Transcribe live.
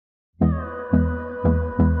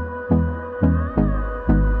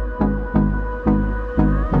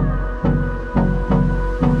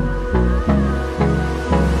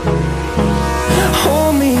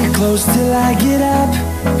close till I get up.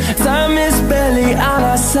 Time is barely on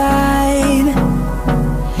our side.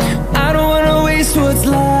 I don't wanna waste what's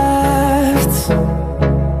left.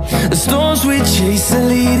 The storms we chase are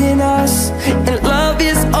leading us, and love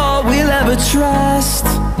is all we'll ever trust.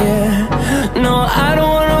 Yeah, no, I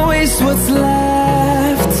don't wanna waste what's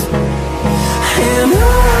left. And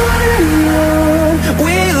on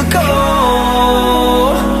we'll go,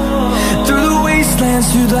 through the wastelands,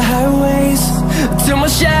 through the highways, till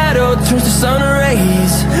my shadow turns to sun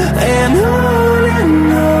rays. And on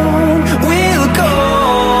we'll go,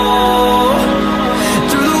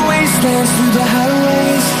 through the wastelands, through the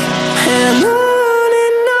highways, and on.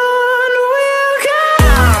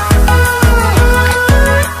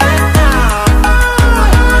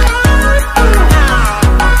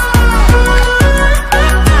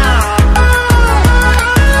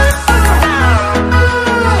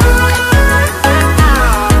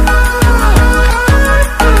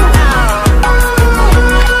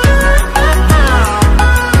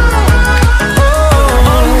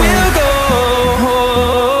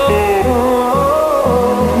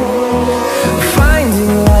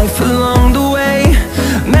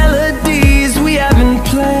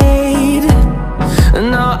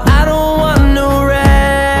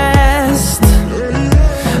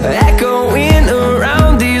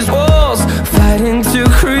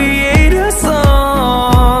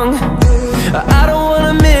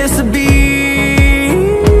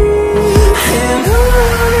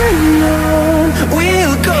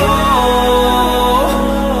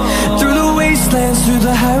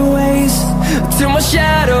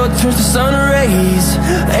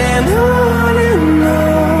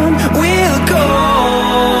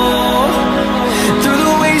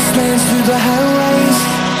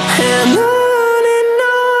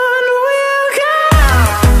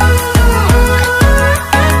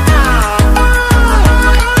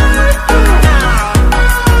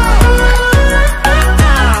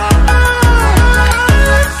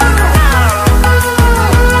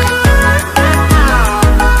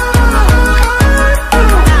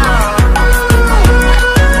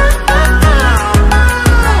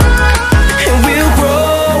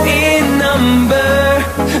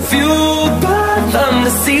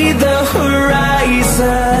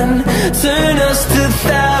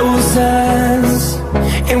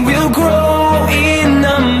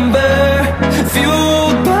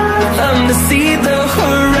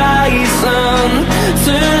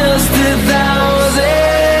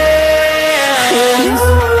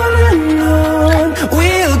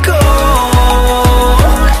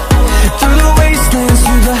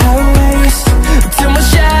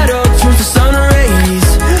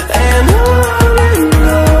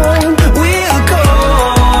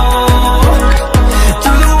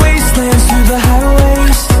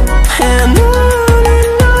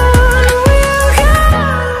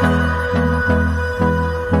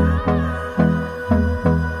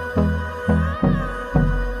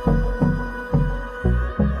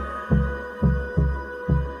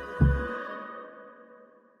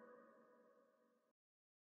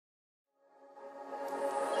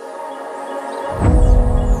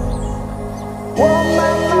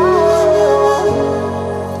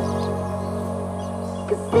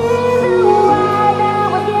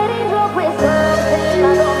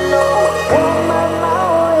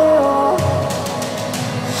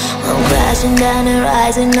 Down and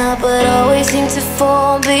rising up, but always seem to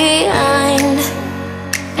fall behind.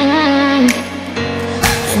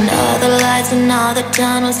 And all the lights and all the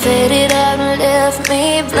tunnels faded out and left me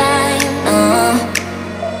blind.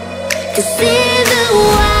 'Cause in the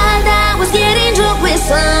wild I was getting drunk with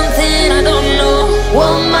something I don't know.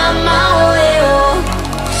 Oh my, oh.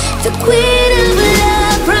 The queen of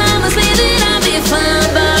love promised me that I'll be fine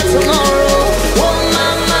by tomorrow. Oh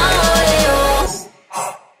my, oh.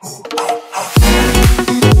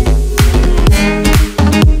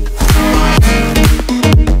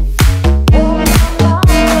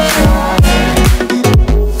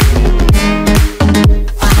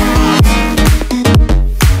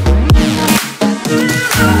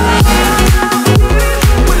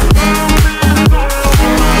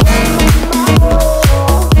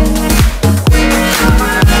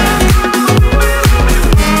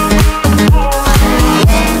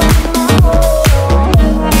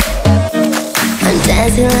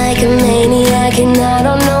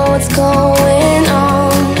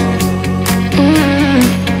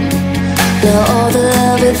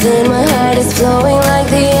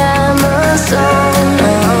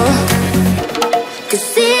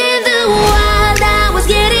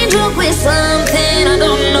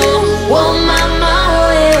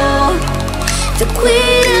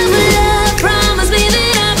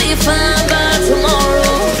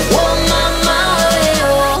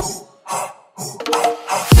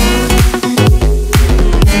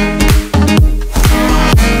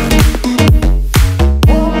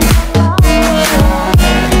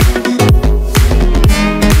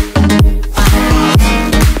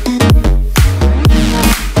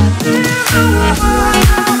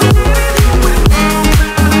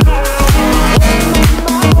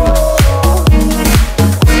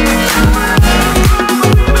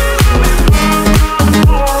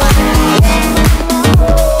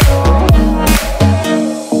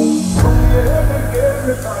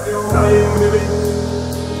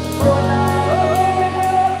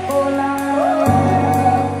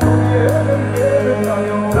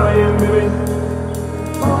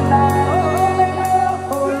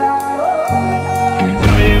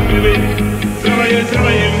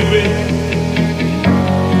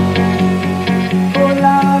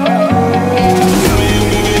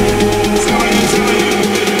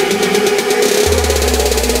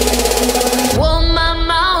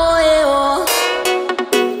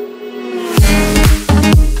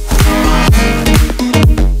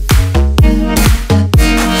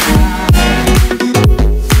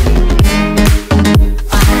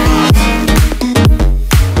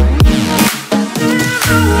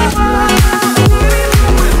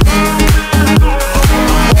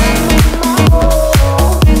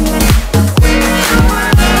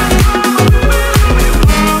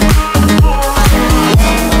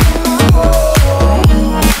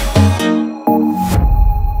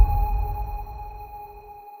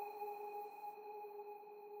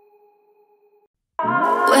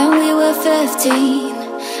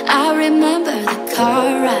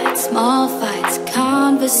 rides, small fights,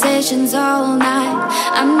 conversations all night.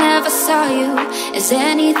 I never saw you as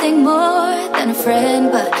anything more than a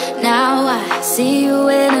friend, but now I see you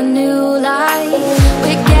in a new light.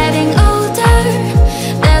 We're getting older,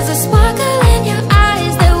 there's a sparkle in your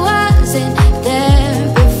eyes that wasn't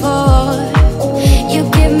there before. You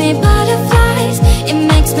give me butterflies, it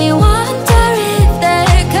makes me wonder if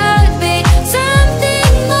there could be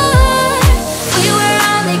something more. We were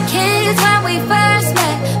only kids when we first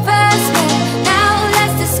met. Now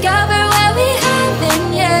let's discover where we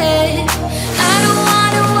haven't yet. I don't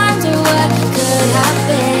wanna wonder what could have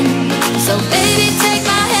been. So baby, take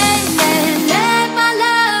my hand and let my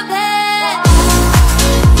love in.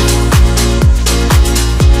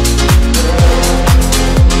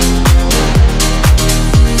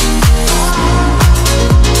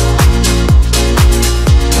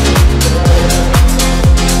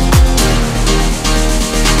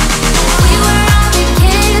 We were only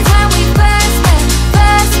kids when we first met.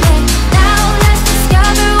 Now let's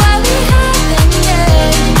discover what we haven't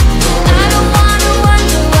yet. I don't wanna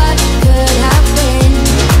wonder what could have been.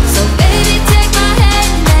 So baby, take my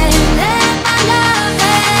hand and let my love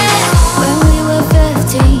in. When we were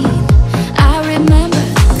 15, I remember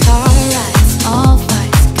car rides, small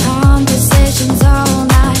fights, conversations all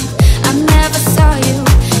night. I never saw you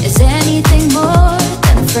as anything more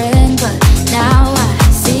than a friend, but now I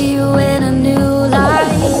see you in a new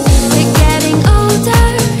light. We're getting older,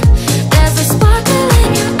 there's a sparkle in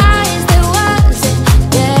your eyes that wasn't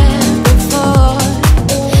there before.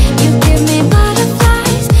 You give me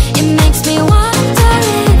butterflies, it makes me wonder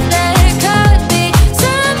if there could be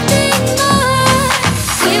something more.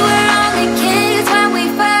 We were only kids when we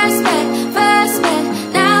first met.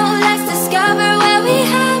 Now let's discover where we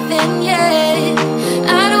haven't yet.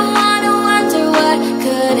 I don't wanna wonder what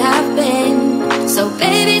could have been. So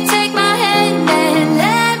baby, take my hand and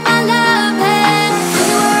let my love in. We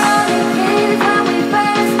were only kids when we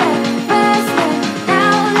first met.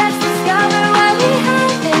 Now let's discover where we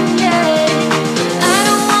haven't yet. I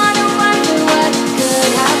don't wanna wonder what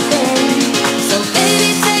could have been. So baby,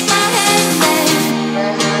 take my hand and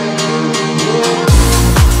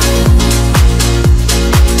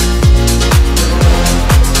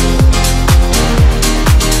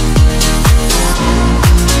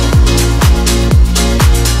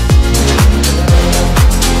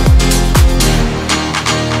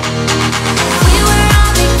we were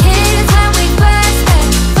only kids when we first met.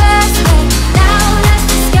 Now let's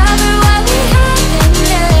discover what we haven't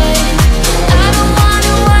yet. I don't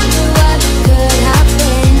wanna wonder what could have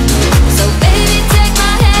been. So baby, take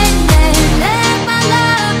my hand and let my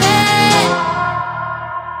love in.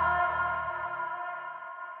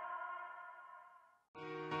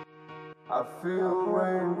 I feel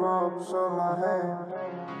raindrops on my hand.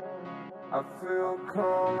 I feel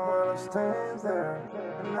calm when I stand there,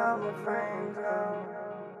 and I'm a fainter.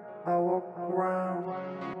 I walk around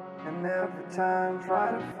and every time try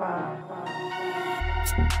to find.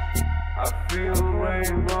 I feel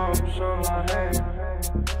raindrops on my hand.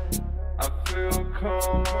 I feel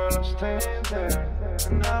calm when I stand there,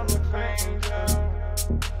 and I'm a fainter.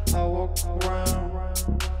 I walk around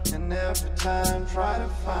and every time try to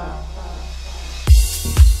find.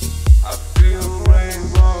 I feel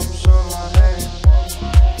raindrops on my hand.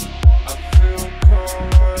 I feel calm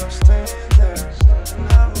when I stand there, and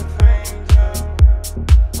I'm a fainter.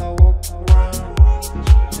 I walk around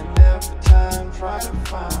and every time try to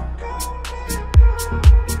find.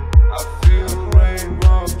 I feel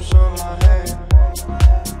raindrops on my hand.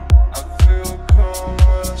 I feel calm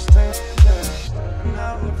when I stand there, and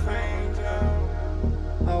I'm a fainter.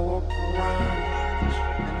 I walk around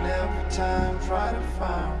and every time try to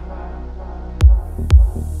find.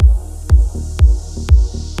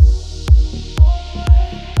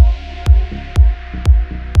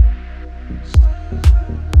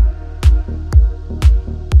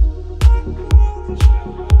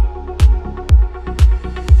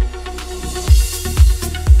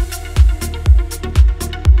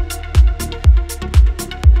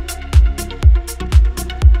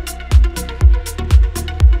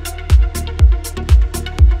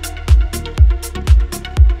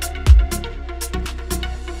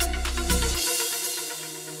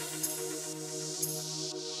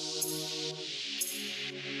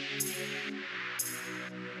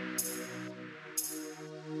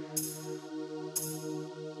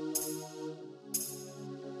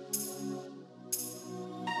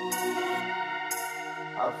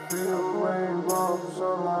 I feel raindrops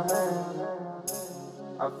on my hand.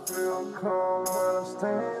 I feel calm when I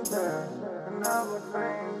stand there, and I'm a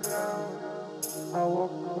fainter. I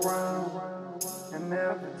walk around and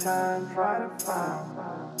every time try to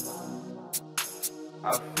find.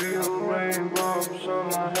 I feel raindrops on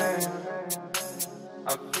my hand.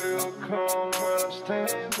 I feel calm when I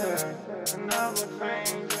stand there, and I'm a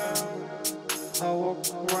stranger. I walk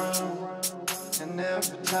around, and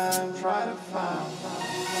every time try to find.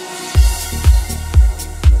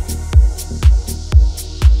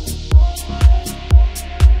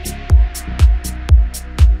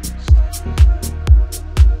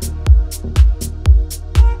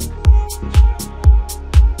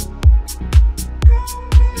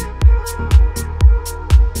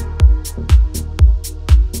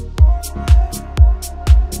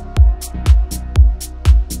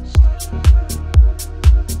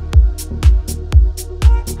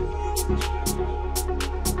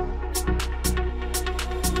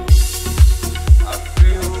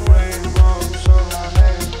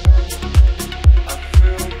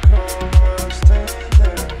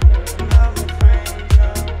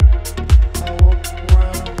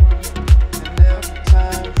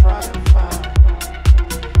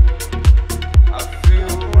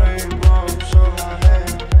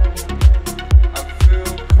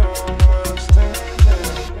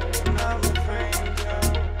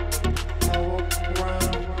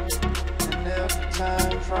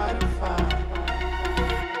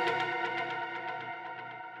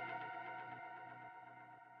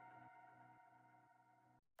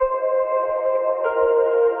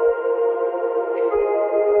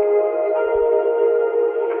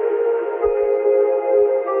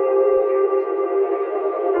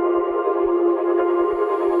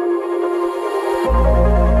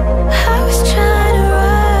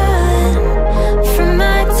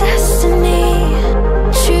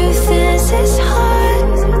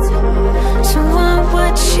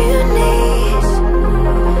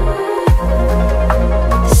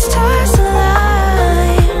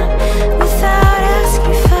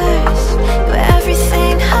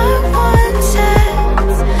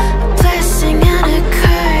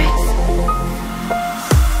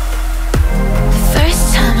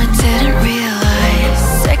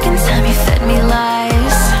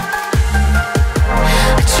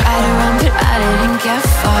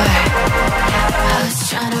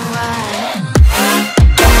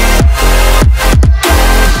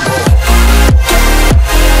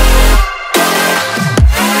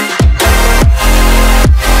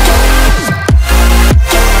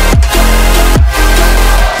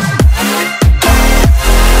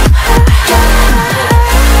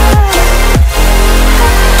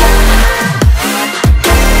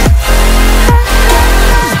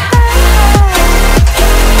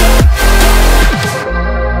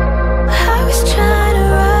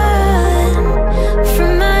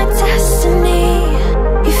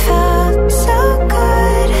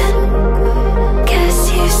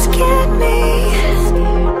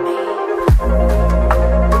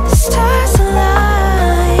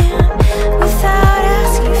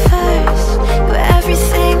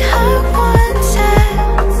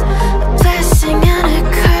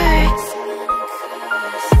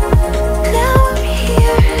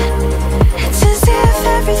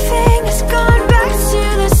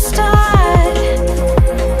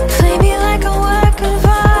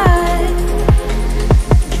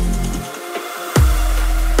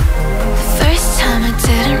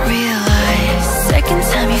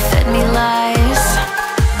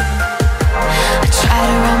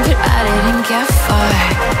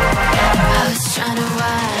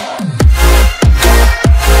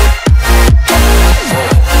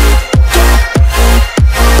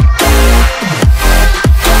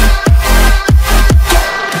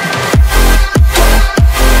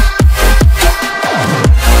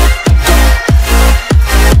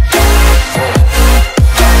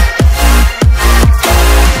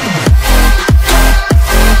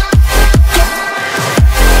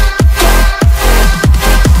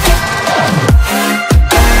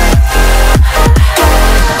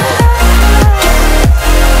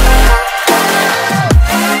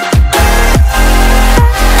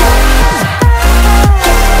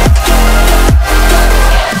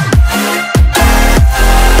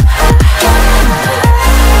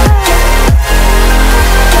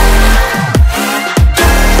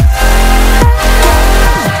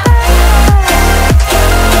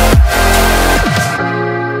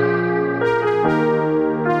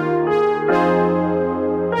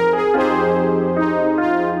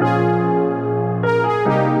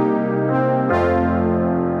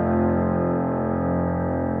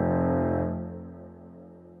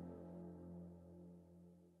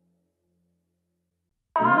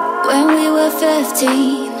 When we were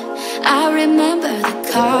 15, I remember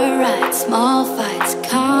the car rides, small fights,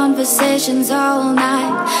 conversations all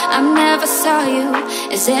night. I never saw you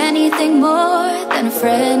as anything more than a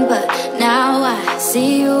friend, but now I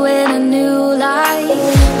see you in a new light.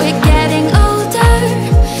 We're getting older,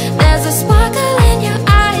 there's a sparkle in your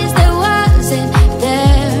eyes that wasn't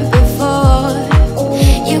there before.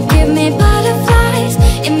 You give me butterflies,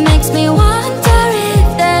 it makes me wonder if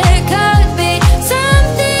there could be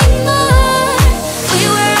something more. We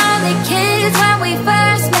were only kids when we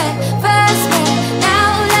first met. Now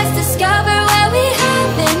let's discover where we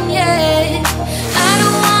haven't yet. I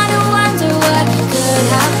don't wanna wonder what could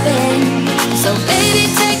have been. So baby,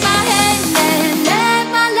 take my hand and let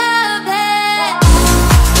my love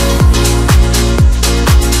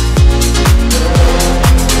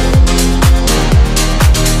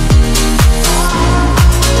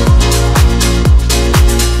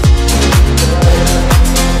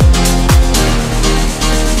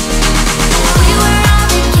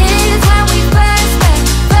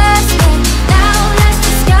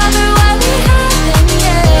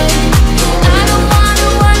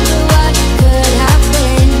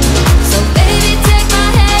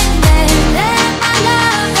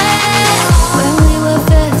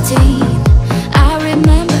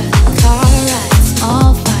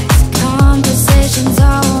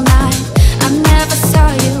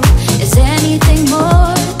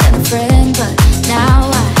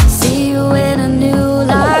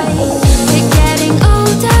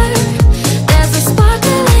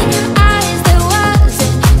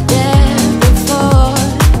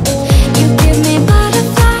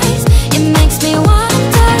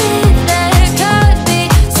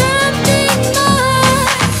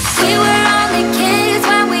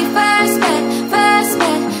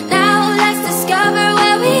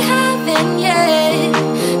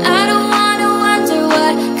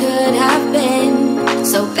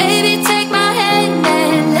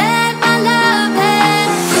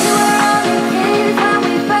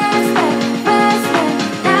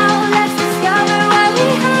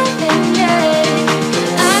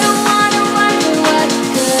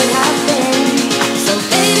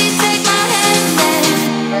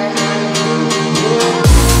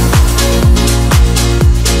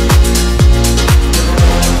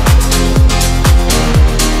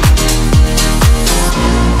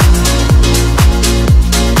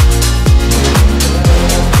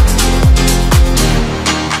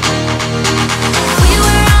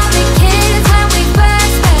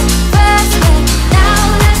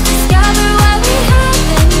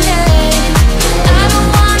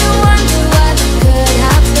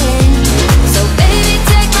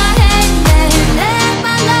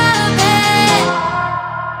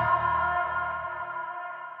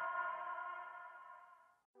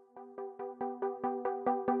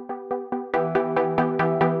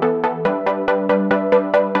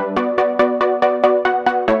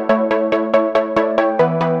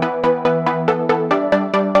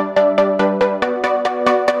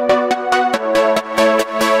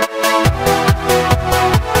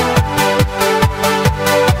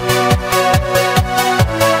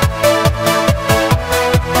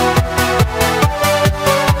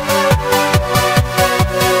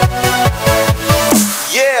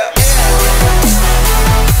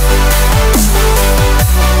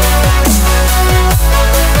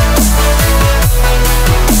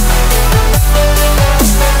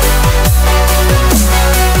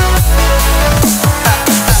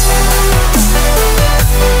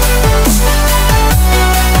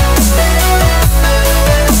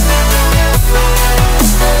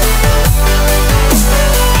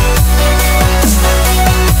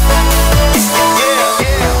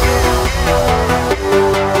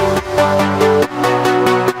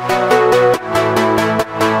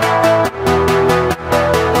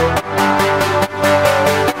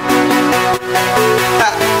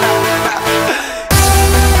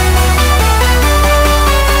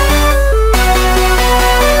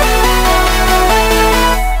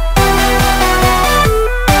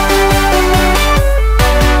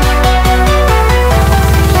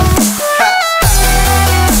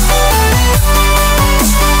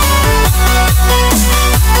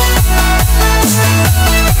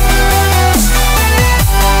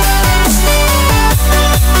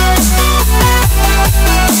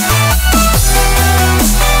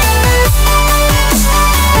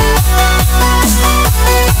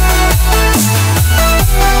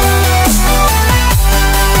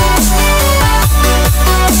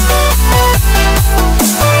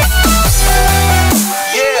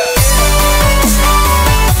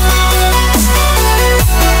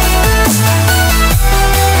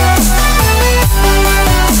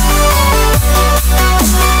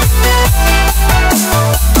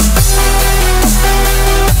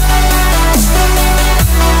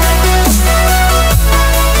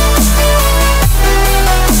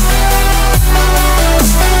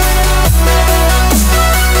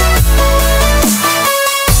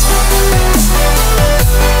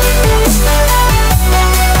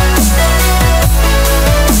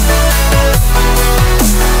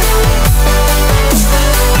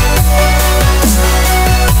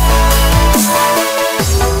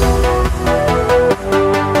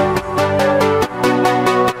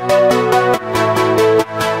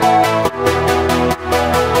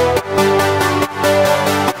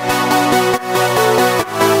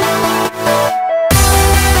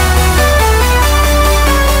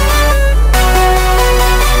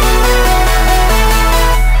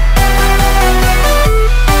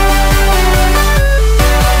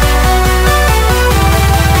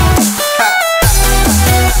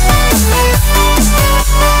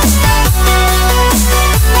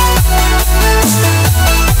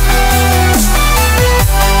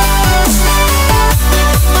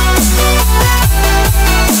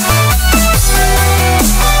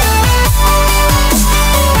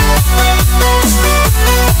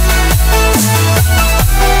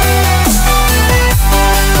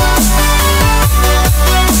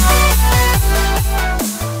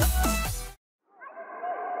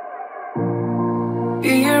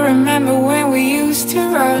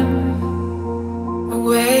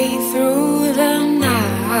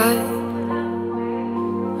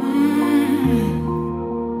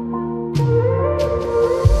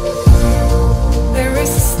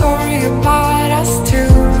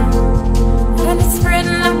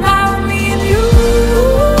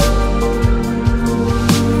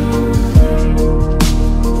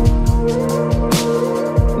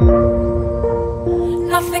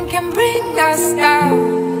us down,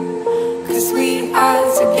 'cause we are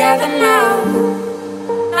together now.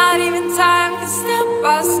 Not even time can stop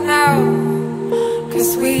us now,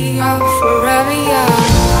 'cause we are forever young.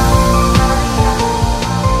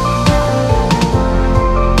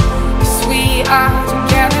 'Cause we are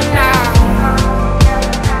together now.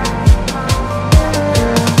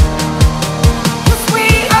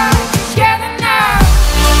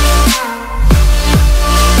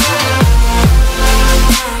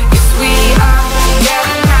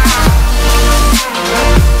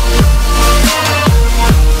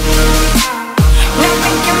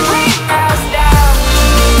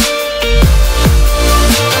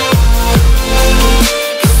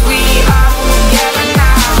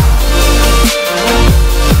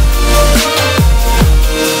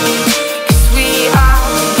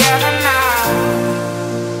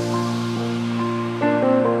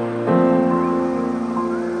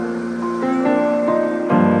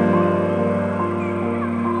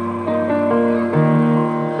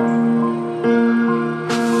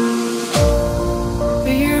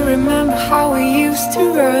 To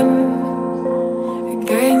run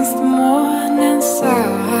against the morning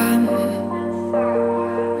sun.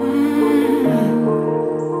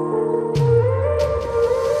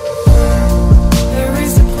 There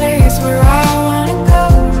is a place where I wanna go,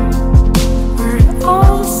 where it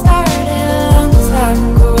all started a long time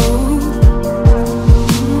ago.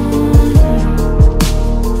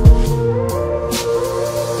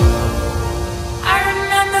 I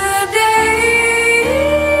remember the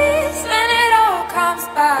days and it all comes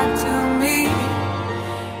back to me.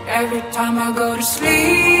 Every time I go to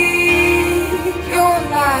sleep, you're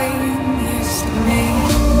lying next to me.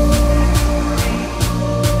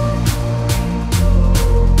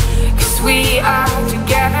 'Cause we are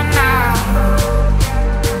together now.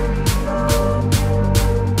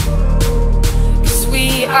 'Cause we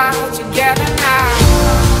are together now.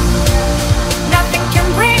 Nothing can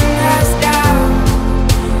bring us down,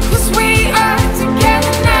 'cause we are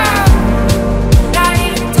together now. Not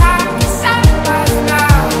even time can stop us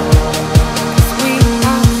now, 'cause we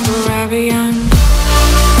are forever young.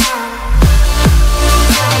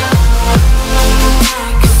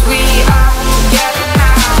 'Cause we are together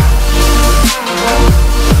now.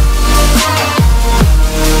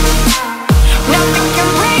 Nothing can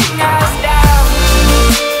bring us down,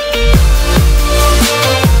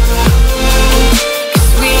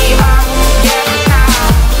 'cause we are together now.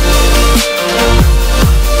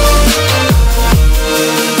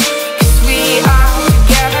 'Cause we are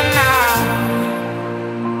together now.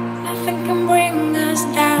 Nothing can bring us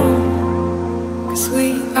down, 'cause we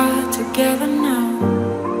are together now.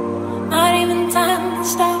 Not even time can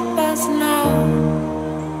stop us now,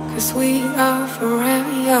 'cause we are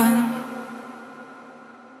forever young.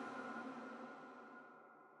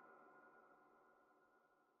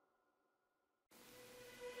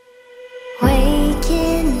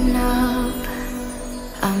 Waking up,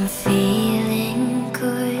 I'm feeling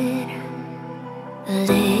good. A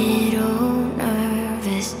little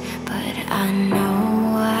nervous, but I know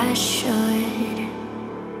I should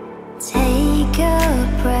take a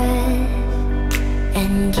breath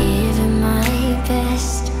and give it my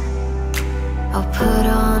best. I'll put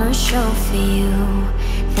on a show for you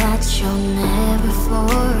that you'll never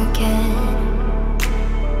forget.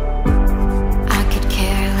 I could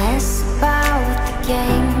care less about the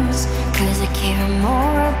games, 'cause I care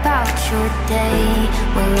more about your day.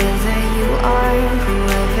 Wherever you are,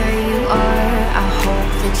 whoever you are, I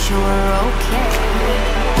hope that you're okay.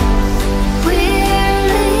 We're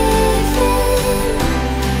living,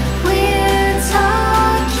 we're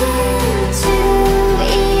talking to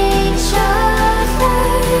each other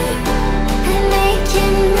and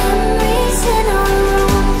making memories in our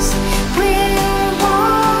rooms. We're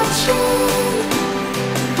watching,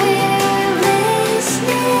 we're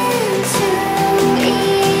listening to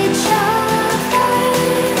each other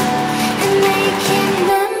and making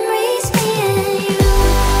memories, me and you.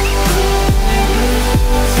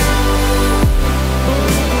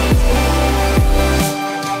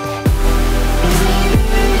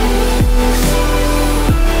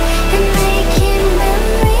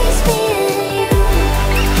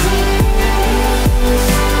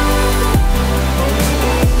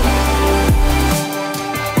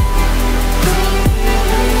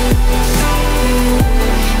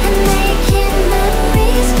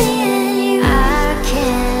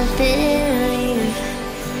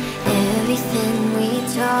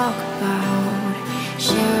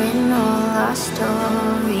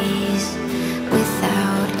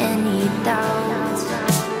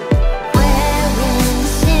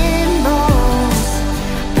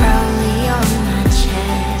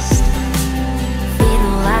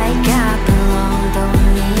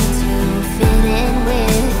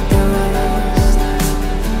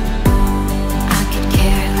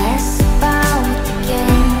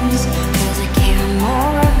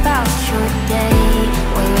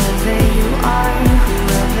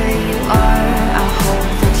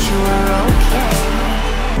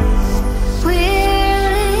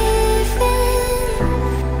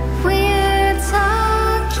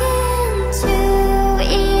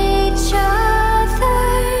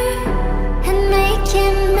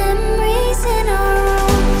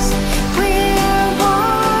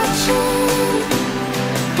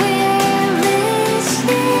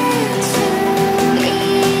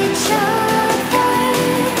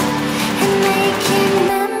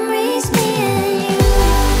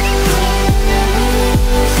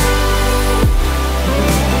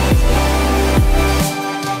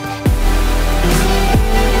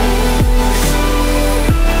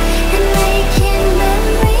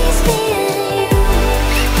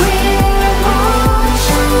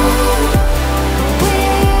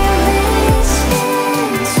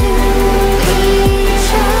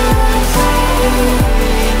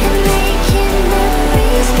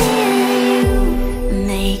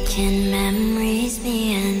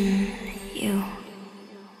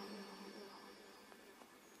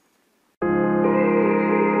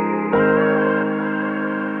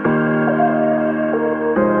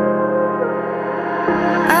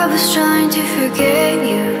 was trying to forget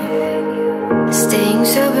you, staying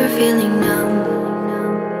sober, feeling numb,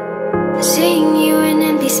 seeing you in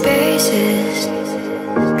empty spaces,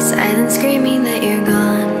 silent screaming that you're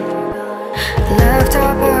gone. Left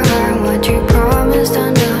up our heart, what you promised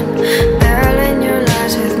undone, battling your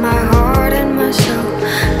lies with my heart and my soul,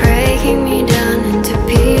 breaking me down into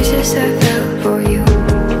pieces I fell for you.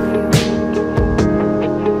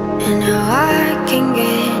 And now I can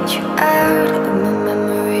get you out of my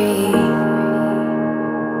memory.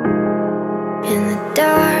 In the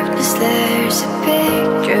darkness there's a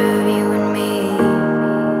picture of you and me.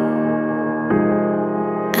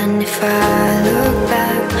 And if I look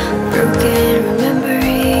back, broken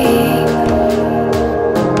remembering,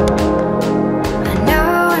 I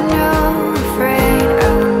know, afraid I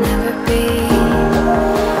will never be,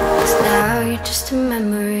 'cause now you're just a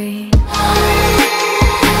memory.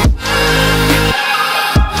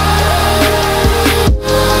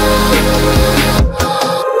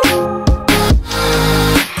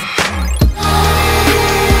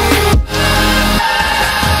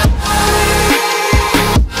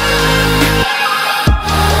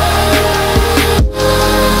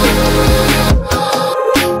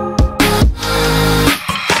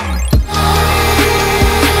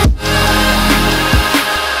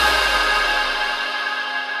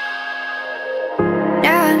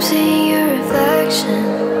 Now I'm seeing your reflection,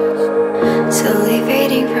 slowly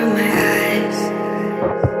fading from my eyes.